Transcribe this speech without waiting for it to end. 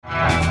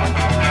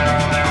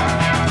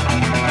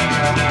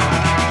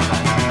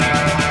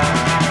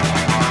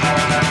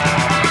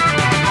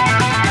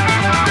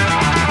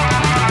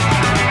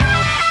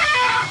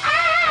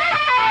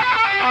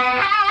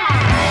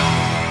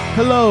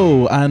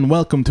Hello and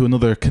welcome to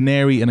another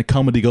Canary in a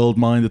Comedy Gold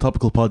Mine, the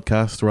topical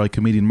podcast where I,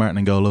 comedian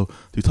Martin Angolo,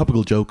 do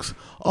topical jokes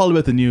all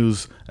about the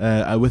news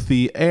with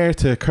the heir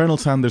to Colonel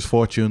Sanders'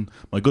 fortune,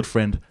 my good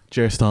friend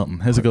Ger Staunton.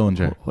 How's it going,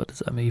 Ger? What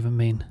does that even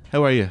mean?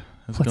 How are you?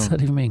 What's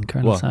that even mean,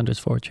 Colonel Sanders'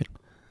 fortune?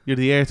 You're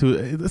the heir to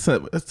it.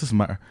 That doesn't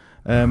matter.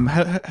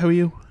 How are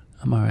you?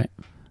 I'm alright.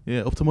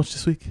 Yeah, up to much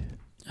this week?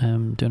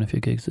 Doing a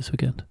few gigs this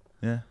weekend.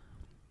 Yeah.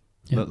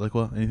 Like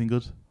what? Anything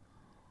good?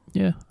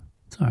 Yeah,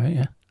 it's alright,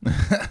 yeah.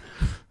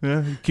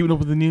 Yeah, keeping up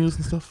with the news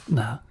and stuff?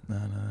 Nah.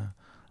 I've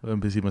been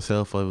busy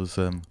myself. I was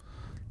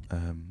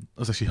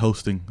actually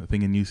hosting a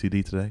thing in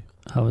UCD today.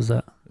 How was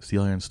that? It's the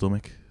Iron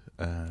Stomach.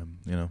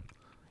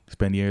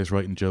 Spend years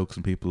writing jokes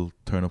and people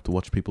turn up to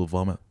watch people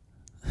vomit.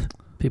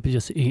 People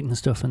just eating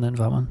stuff and then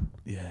vomiting?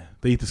 Yeah,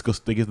 they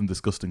give them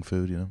disgusting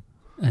food, you know.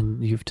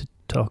 And you have to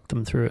talk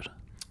them through it?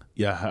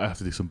 Yeah, I have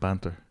to do some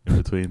banter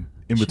in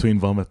between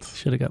vomits.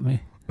 Should have got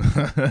me.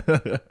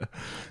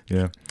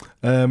 Yeah.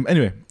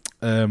 Anyway,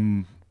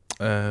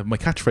 my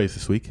catchphrase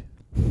this week,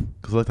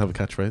 because I like to have a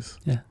catchphrase.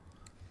 Yeah.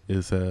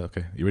 Is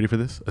okay. You ready for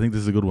this? I think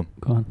this is a good one.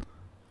 Go on.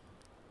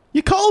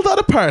 You call that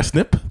a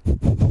parsnip?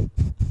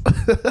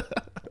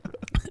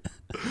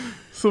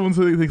 Someone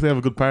thinks they have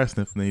a good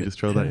parsnip and then you just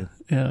throw that in.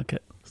 Yeah, okay.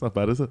 It's not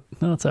bad, is it?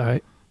 No, it's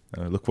alright.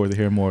 I look forward to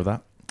hearing more of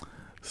that.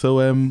 So,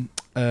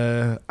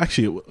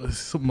 actually,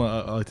 something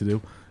I like to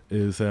do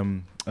is I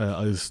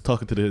was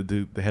talking to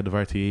the head of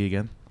RTE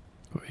again.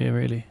 Yeah,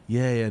 really?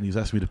 Yeah, and he was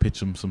asking me to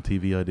pitch him some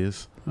TV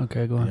ideas.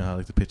 Okay, go on. Yeah, I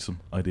like to pitch some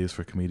ideas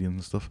for comedians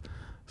and stuff.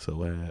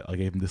 So I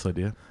gave him this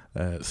idea.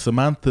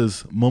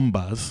 Samantha's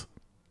Mumbaz.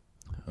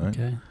 Right?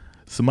 Okay.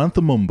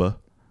 Samantha Mumba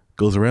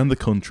goes around the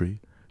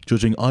country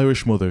judging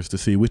Irish mothers to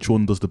see which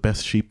one does the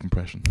best sheep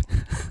impression.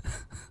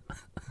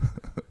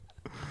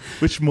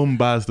 Which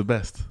Mumbaz the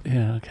best?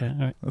 Yeah, okay,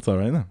 all right. That's all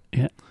right now.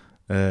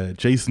 Yeah.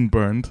 Jason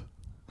Byrne,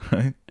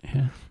 right?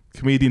 Yeah.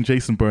 Comedian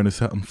Jason Byrne is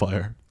set on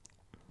fire.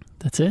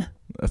 That's it?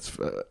 That's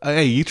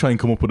hey, you try and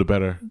come up with a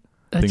better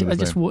thing. I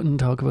just wouldn't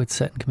talk about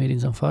setting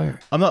comedians on fire.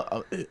 I'm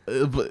not,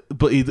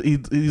 but he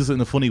does it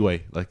in a funny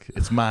way. Like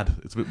it's mad.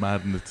 It's a bit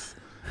mad, and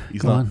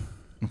he's Go not.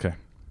 On.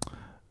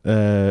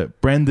 Okay.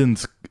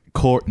 Brendan's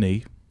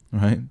Courtney,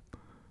 right?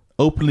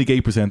 Openly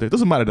gay presenter.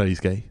 Doesn't matter that he's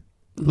gay.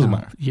 Doesn't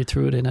matter. You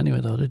threw it in anyway,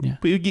 though, didn't you?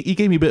 But you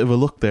gave me a bit of a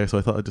look there, so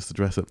I thought I'd just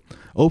address it.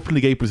 Openly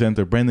gay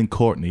presenter Brendan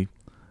Courtney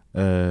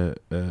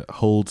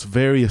holds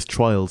various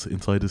trials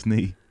inside his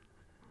knee.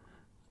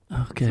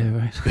 Okay,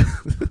 right.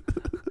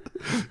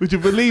 Would you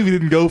believe he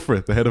didn't go for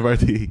it, the head of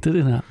RTE? Did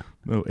he not?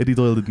 No, Eddie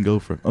Doyle didn't go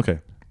for it. Okay.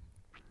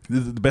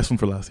 This is the best one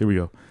for last. Here we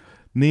go.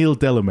 Neil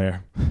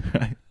Delamere.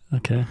 Right?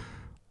 Okay.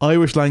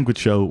 Irish language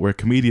show where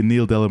comedian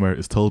Neil Delamere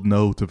is told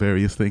no to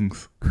various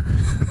things.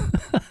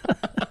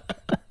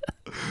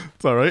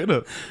 It's alright, isn't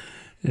it?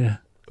 Yeah.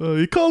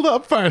 You call that a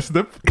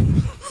parsnip?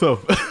 So,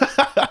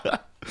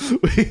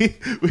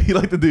 we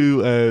like to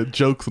do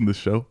jokes on this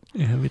show.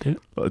 Yeah, we do.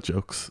 A lot of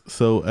jokes.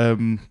 So,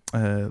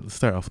 let's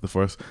start off with the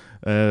first.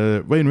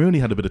 Wayne Rooney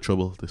had a bit of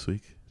trouble this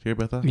week. Did you hear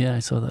about that? Yeah, I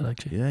saw that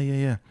actually.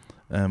 Yeah.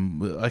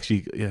 I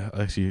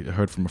actually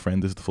heard from a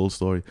friend. This is the full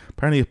story.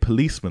 Apparently, a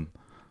policeman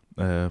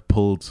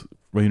pulled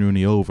Wayne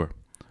Rooney over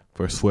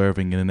for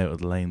swerving in and out of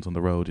the lanes on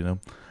the road, you know,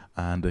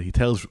 and he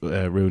tells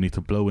Rooney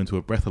to blow into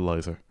a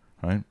breathalyzer.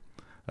 Right?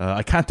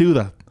 I can't do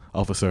that,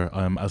 officer.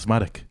 I'm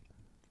asthmatic.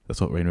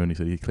 That's what Wayne Rooney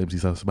said. He claims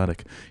he's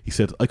asthmatic. He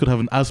said, I could have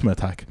an asthma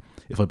attack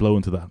if I blow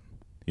into that,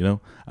 you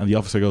know? And the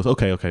officer goes,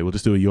 okay, we'll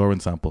just do a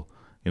urine sample,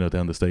 you know,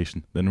 down the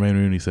station. Then Wayne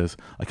Rooney says,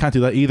 I can't do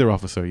that either,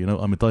 officer. You know,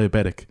 I'm a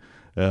diabetic.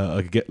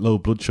 I could get low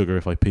blood sugar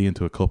if I pee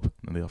into a cup.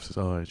 And the officer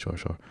says, all right,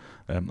 sure.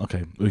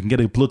 Okay, we can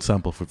get a blood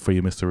sample from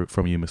you,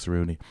 Mr.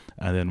 Rooney.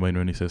 And then Wayne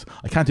Rooney says,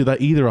 I can't do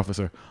that either,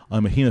 officer.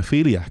 I'm a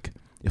haemophiliac.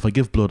 If I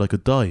give blood, I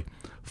could die.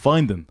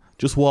 Fine then.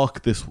 Just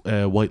walk this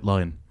white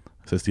line,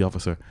 says the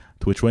officer.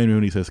 To which Wayne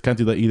Rooney says, can't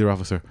do that either,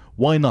 officer.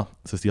 Why not,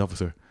 says the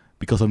officer.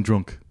 Because I'm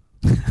drunk.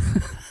 And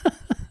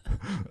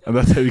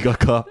that's how he got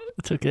caught.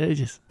 It took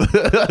ages.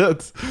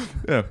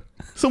 Yeah.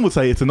 Some would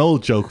say it's an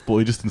old joke, but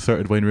we just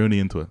inserted Wayne Rooney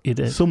into it. He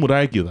did. Some would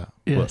argue that.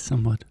 Yeah,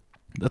 some would.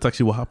 That's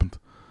actually what happened.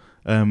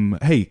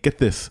 Hey, get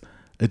this.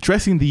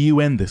 Addressing the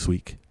UN this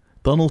week,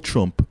 Donald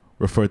Trump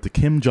referred to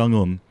Kim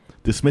Jong-un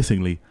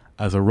dismissingly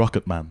as a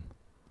rocket man.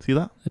 See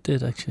that? It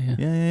did, actually,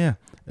 yeah.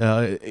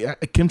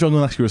 Kim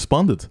Jong-un actually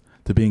responded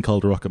to being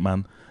called a rocket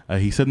man.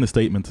 He said in a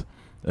statement,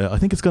 I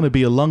think it's going to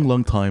be a long,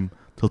 long time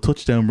till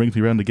touchdown brings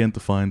me round again to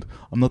find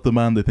I'm not the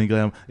man they think I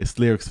am. It's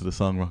lyrics to the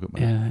song Rocket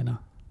Man. Yeah, I know.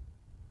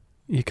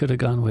 You could have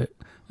gone with,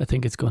 I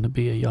think it's going to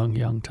be a young,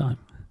 young time.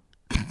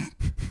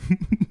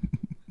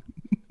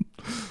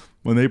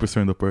 My neighbours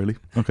turned up early.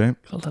 Okay.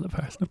 Call that a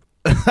parsnip.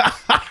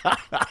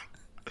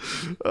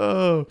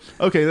 Oh,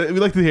 okay. We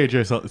like to hear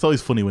Ger Staunton. It's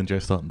always funny when Ger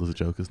Staunton does a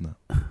joke, isn't it?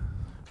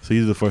 So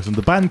you do the first one.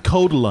 The band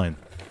Codaline.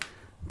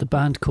 The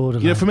band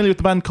Codaline. You're familiar with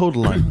the band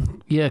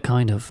Codaline? Yeah,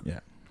 kind of.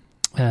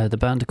 Yeah. The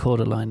band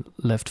Codaline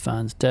left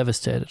fans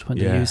devastated when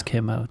the news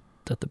came out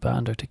that the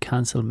band are to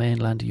cancel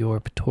mainland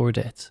Europe tour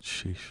dates.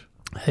 Sheesh.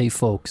 Hey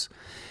folks,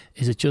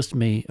 is it just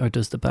me or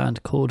does the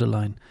band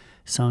Codaline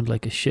sound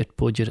like a shit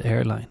budget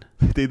airline.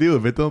 They do a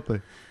bit, don't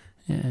they?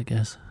 Yeah, I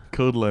guess.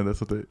 Codeline,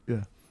 that's what they,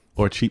 yeah.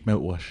 Or cheap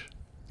mouthwash.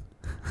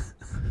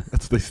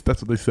 That's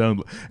what they sound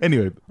like.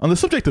 Anyway, on the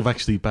subject of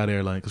actually bad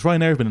airline, because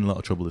Ryanair have been in a lot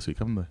of trouble this week,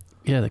 haven't they?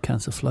 Yeah, they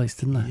cancelled flights,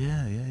 didn't they?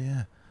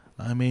 Yeah.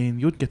 I mean,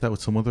 you wouldn't get that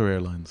with some other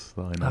airlines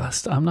that I know.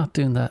 I'm not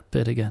doing that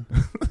bit again.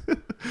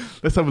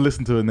 Let's have a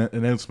listen to an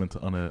announcement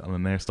on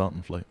an Air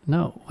Staunton flight.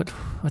 No, what do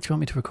you want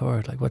me to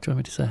record? Like, what do you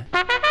want me to say?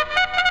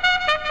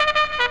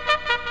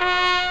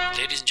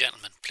 Ladies and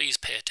gentlemen, please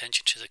pay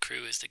attention to the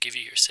crew as they give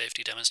you your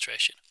safety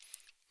demonstration.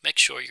 Make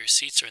sure your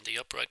seats are in the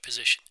upright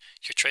position,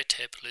 your tray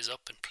table is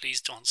up, and please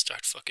don't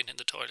start fucking in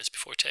the toilets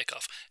before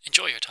takeoff.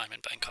 Enjoy your time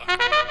in Bangkok.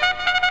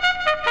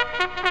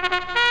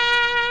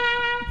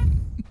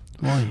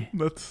 Why?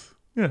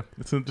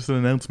 It's just an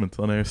announcement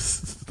on Air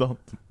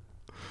Staunton.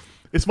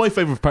 It's my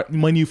favourite part,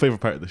 my new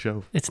favourite part of the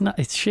show. It's not.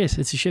 It's shit.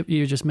 It's a shit.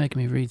 You're just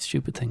making me read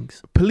stupid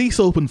things. Police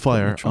open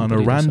fire on a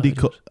randy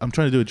couple. I'm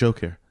trying to do a joke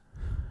here.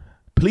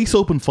 Police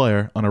open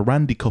fire on a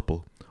randy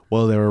couple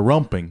while they were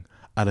romping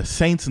at a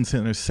Saints and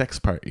Sinners sex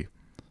party.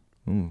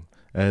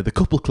 The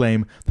couple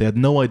claim they had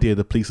no idea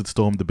the police had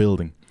stormed the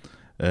building.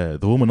 The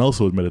woman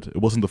also admitted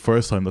it wasn't the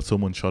first time that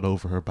someone shot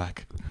over her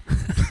back.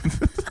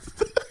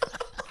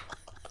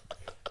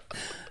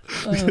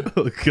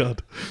 Oh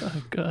God.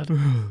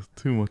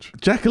 Too much.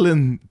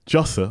 Jacqueline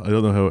Jossa, I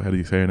don't know how do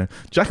you say her name.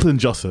 Jacqueline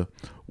Jossa,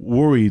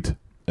 worried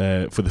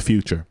for the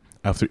future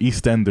after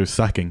EastEnders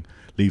sacking,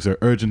 leaves her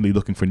urgently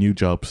looking for new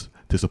jobs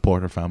to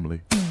support her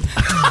family.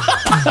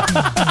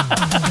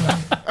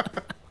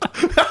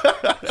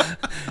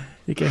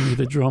 You gave me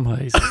the drum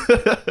eyes.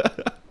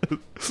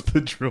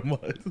 The drum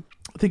eyes.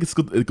 I think it's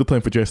a good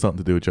time for Jay Staunton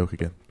to do a joke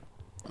again.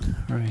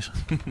 Right.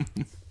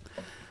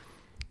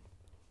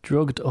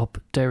 Drugged up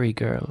Derry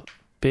girl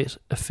bit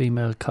a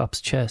female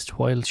cop's chest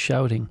while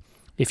shouting,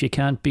 "If you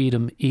can't beat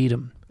him, eat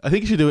him." I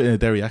think you should do it in a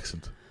Derry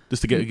accent,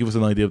 just to give us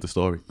an idea of the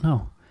story.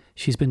 No.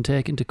 She's been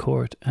taken to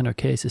court and her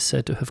case is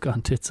said to have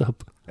gone tits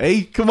up.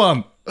 Hey, come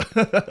on.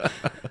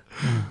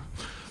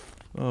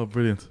 Oh,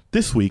 brilliant.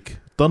 This week,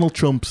 Donald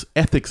Trump's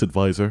ethics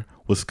advisor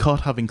was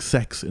caught having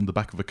sex in the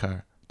back of a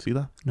car. See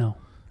that? No.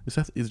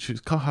 She's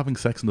caught having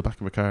sex in the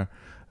back of a car.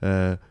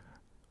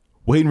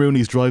 Wayne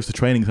Rooney's drives to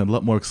training sound a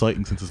lot more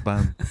exciting since his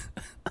ban.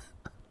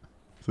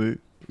 See?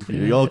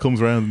 It all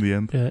comes around in the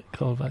end. Yeah,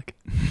 call back.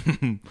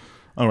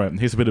 All right, and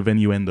here's a bit of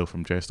innuendo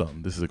from Jay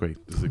Staunton. This is a great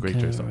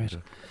Jay Staunton. Right.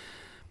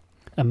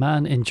 A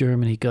man in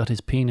Germany got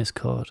his penis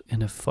caught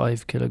in a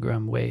 5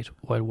 kilogram weight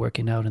while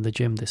working out in the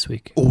gym this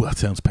week. Oh, that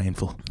sounds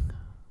painful.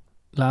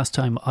 Last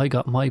time I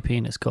got my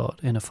penis caught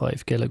in a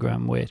 5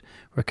 kilogram weight,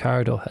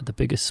 Ricardo had the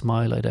biggest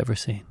smile I'd ever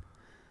seen.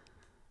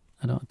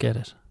 I don't get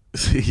it.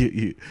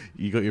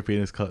 you got your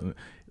penis caught.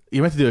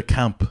 You meant to do a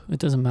camp. It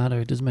doesn't matter.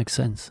 It doesn't make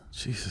sense.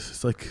 Jesus,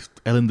 it's like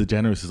Ellen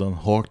DeGeneres is on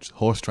horse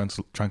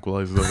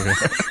tranquilizers over here.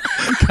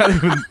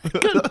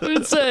 Can't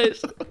even say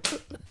it.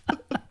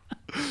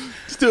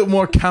 Just do it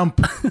more camp.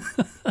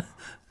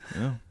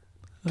 Yeah.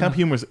 Camp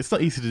humor. It's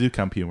not easy to do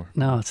camp humor.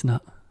 No, it's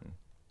not.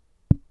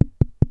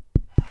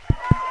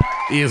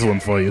 Here's one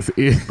for you.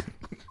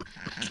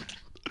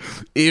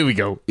 Here we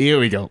go.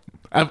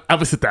 Have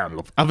a sit down,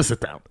 love. Have a sit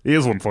down.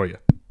 Here's one for you.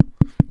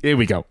 Here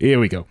we go.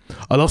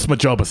 I lost my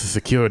job as a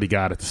security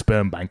guard at the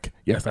sperm bank.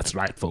 Yes, that's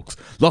right, folks.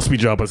 Lost my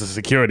job as a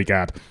security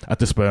guard at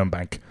the sperm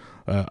bank.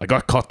 I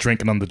got caught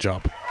drinking on the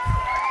job.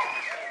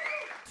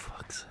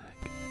 Fuck's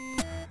sake.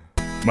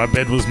 My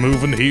bed was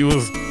moving. He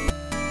was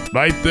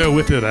right there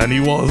with it, and he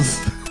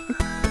was.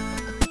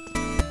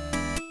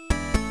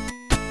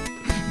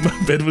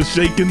 My bed was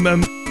shaking,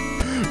 and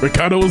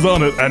Ricardo was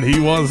on it, and he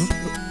was.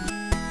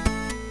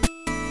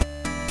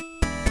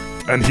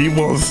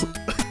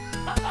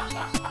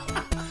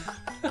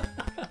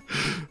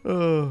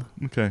 Oh,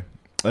 okay.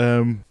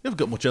 You haven't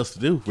got much else to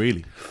do,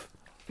 really.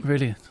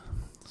 Really?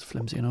 It's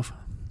flimsy enough.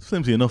 It's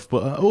flimsy enough,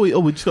 but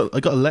I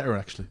got a letter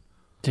actually.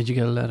 Did you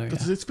get a letter? Yeah.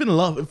 It's been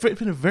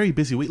a very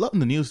busy week. A lot in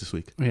the news this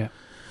week. Yeah.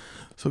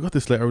 So I got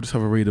this letter. I'll just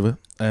have a read of it.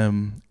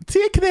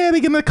 Dear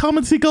Canadian and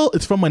Comedy Gold.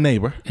 It's from my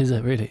neighbour. Is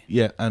it really?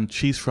 Yeah, and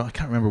she's from, I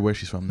can't remember where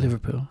she's from now.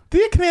 Liverpool.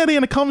 Dear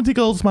Canadian and Comedy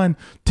Goldsman,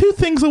 2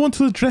 things I want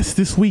to address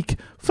this week.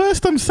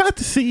 First, I'm sad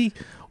to see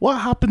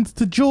what happened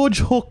to George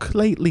Hook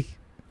lately.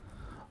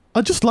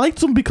 I just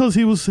liked him because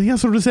he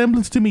has a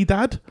resemblance to me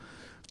dad.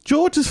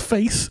 George's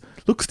face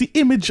looks the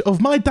image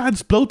of my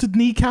dad's bloated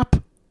kneecap.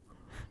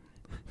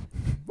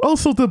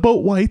 Also, they're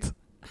both white.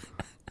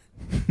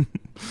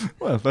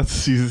 Well,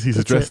 he's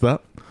addressed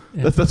that.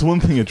 Yeah. That's one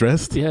thing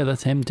addressed. Yeah,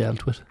 that's him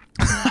dealt with.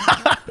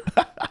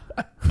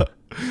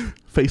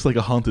 Face like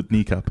a haunted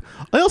kneecap.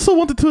 I also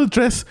wanted to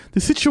address the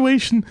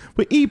situation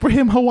with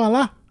Ibrahim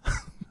Hawala.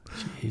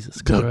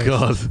 Jesus Christ. Oh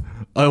God,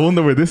 I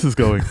wonder where this is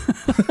going.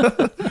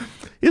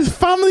 His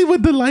family were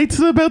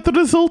delighted about the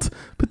result,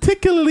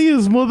 particularly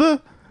his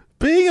mother.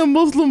 Being a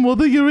Muslim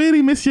mother, you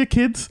really miss your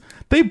kids.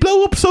 They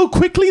blow up so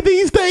quickly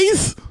these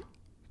days.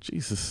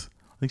 Jesus,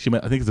 I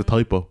think it's a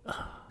typo.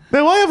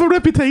 Now, I have a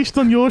reputation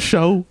on your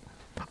show.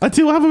 I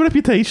do have a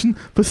reputation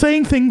for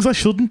saying things I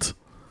shouldn't.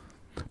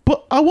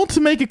 But I want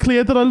to make it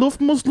clear that I love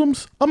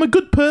Muslims. I'm a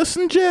good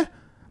person, Jay.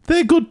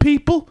 They're good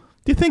people.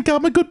 Do you think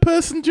I'm a good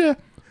person, Jay?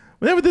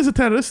 Whenever there's a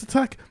terrorist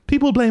attack,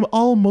 people blame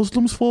all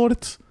Muslims for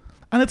it.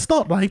 And it's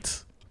not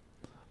right.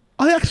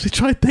 I actually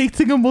tried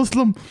dating a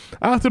Muslim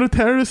after a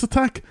terrorist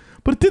attack,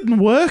 but it didn't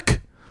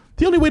work.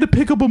 The only way to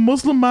pick up a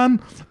Muslim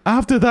man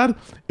after that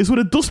is with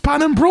a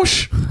dustpan and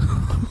brush.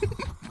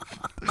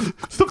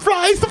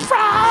 Surprise,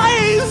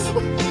 surprise!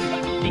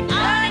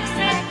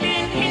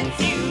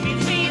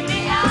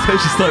 That's how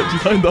she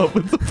signed off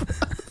with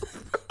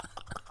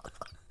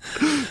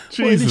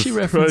Why did she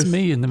reference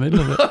me in the middle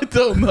of it? I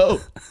don't know.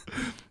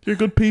 You're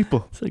good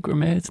people. It's like we're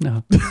mates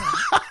now.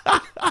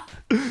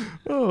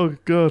 Oh,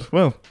 God.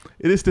 Well,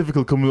 it is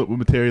difficult coming up with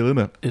material, isn't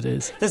it? It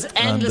is. There's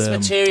endless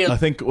material. I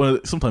think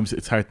sometimes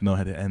it's hard to know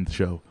how to end the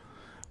show.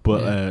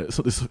 But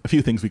so there's a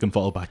few things we can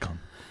fall back on.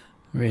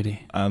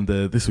 Really? And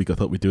this week I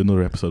thought we'd do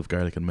another episode of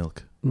Garlic and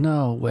Milk.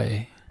 No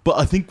way. But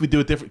I think we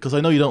do it different, because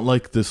I know you don't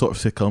like the sort of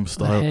sitcom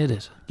style. I hate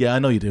it. Yeah, I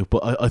know you do,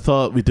 but I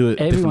thought we'd do it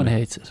Everyone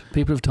hates it.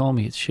 People have told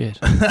me it's shit.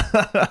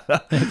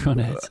 Everyone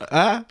hates it.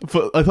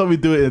 But I thought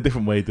we'd do it in a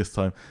different way this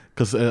time,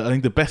 because I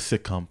think the best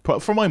sitcom,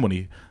 for my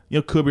money,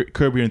 Curb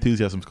Your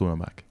Enthusiasm's coming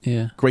back.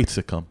 Yeah. Great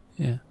sitcom.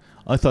 Yeah.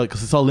 I thought,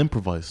 because it's all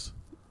improvised.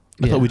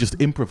 I thought we'd just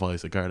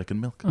improvise a Garlic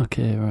and Milk.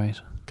 Okay, right.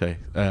 Okay,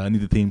 I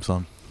need the theme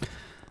song.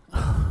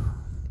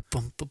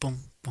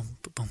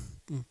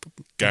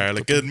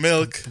 Garlic and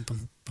Milk.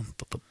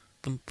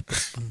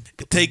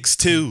 It takes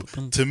two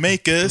to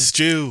make a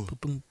stew.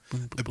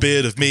 A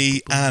bit of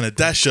me and a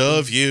dash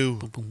of you.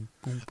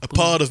 A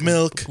pot of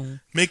milk,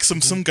 mix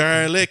some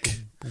garlic.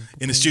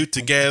 In a stew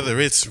together,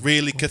 it's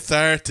really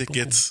cathartic.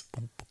 It's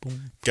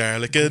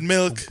garlic and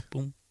milk.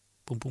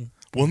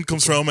 One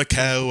comes from a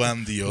cow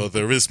and the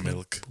other is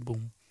milk.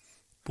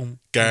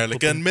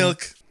 Garlic and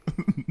milk.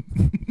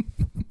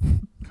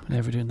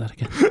 Never doing that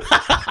again.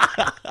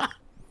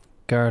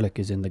 Garlic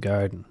is in the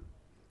garden,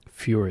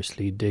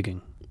 furiously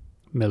digging.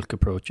 Milk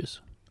approaches.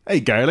 Hey,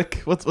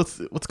 Garlic, what's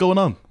going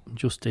on?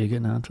 Just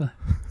digging, aren't I?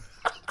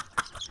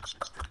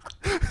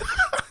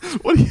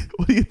 What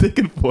are you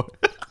digging for?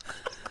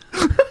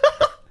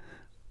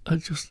 I'm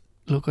just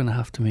looking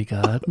after my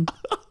garden.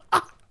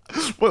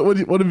 What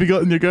have you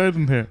got in your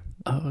garden here?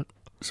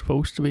 It's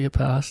supposed to be a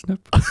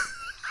parsnip.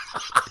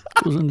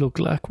 Doesn't look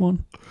like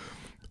one.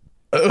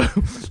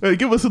 Hey,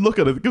 give us a look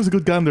at it. Give us a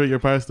good gander at your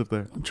parsnip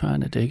there. I'm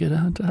trying to dig it,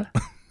 aren't I?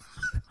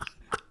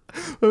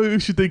 Maybe we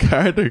should dig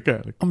harder,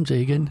 Garlic. I'm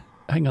digging.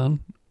 Hang on.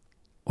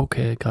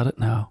 Okay, got it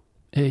now.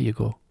 Here you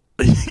go.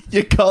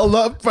 You call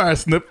that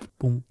parsnip?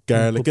 Boom.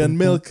 Garlic Boom, and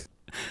boom, milk.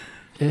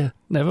 Boom. Yeah,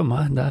 never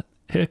mind that.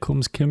 Here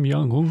comes Kim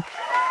Jong-un.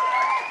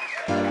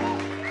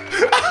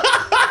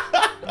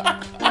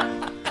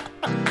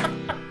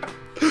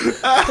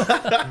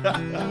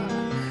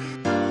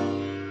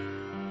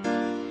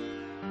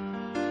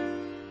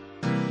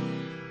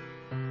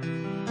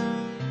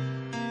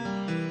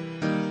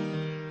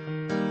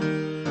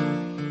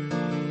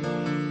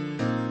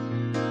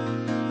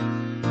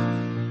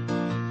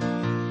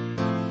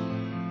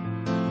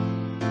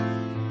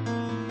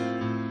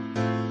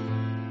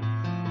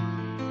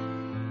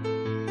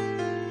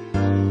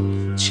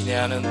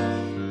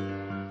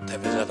 친애하는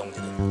대표자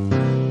동지들,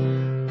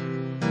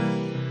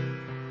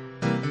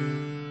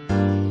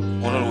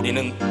 오늘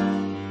우리는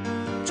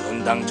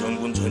전당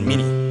전군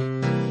전민이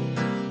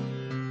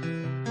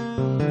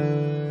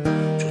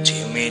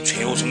조치혁명의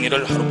최후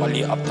승리를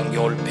하루빨리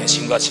앞당겨올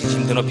배심과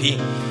신심 드높이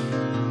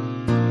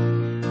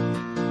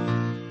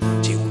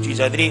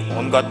제국주의자들이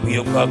온갖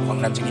위협과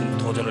광란적인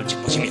도전을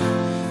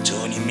짚으시며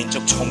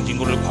전인민족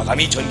총진군을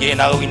과감히 전개해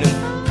나가고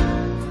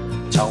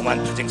있는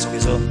자엄한 투쟁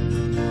속에서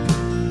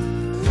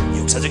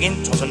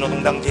역사적인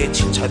조선노동당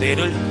제7차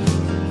대회를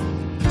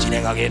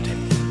진행하게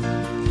됩니다.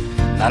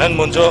 나는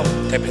먼저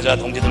대표자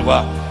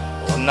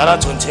동지들과 온 나라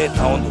전체의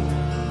당원들,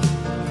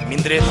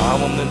 국민들의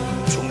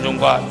다함없는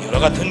충정과 여러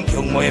같은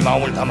경모의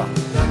마음을 담아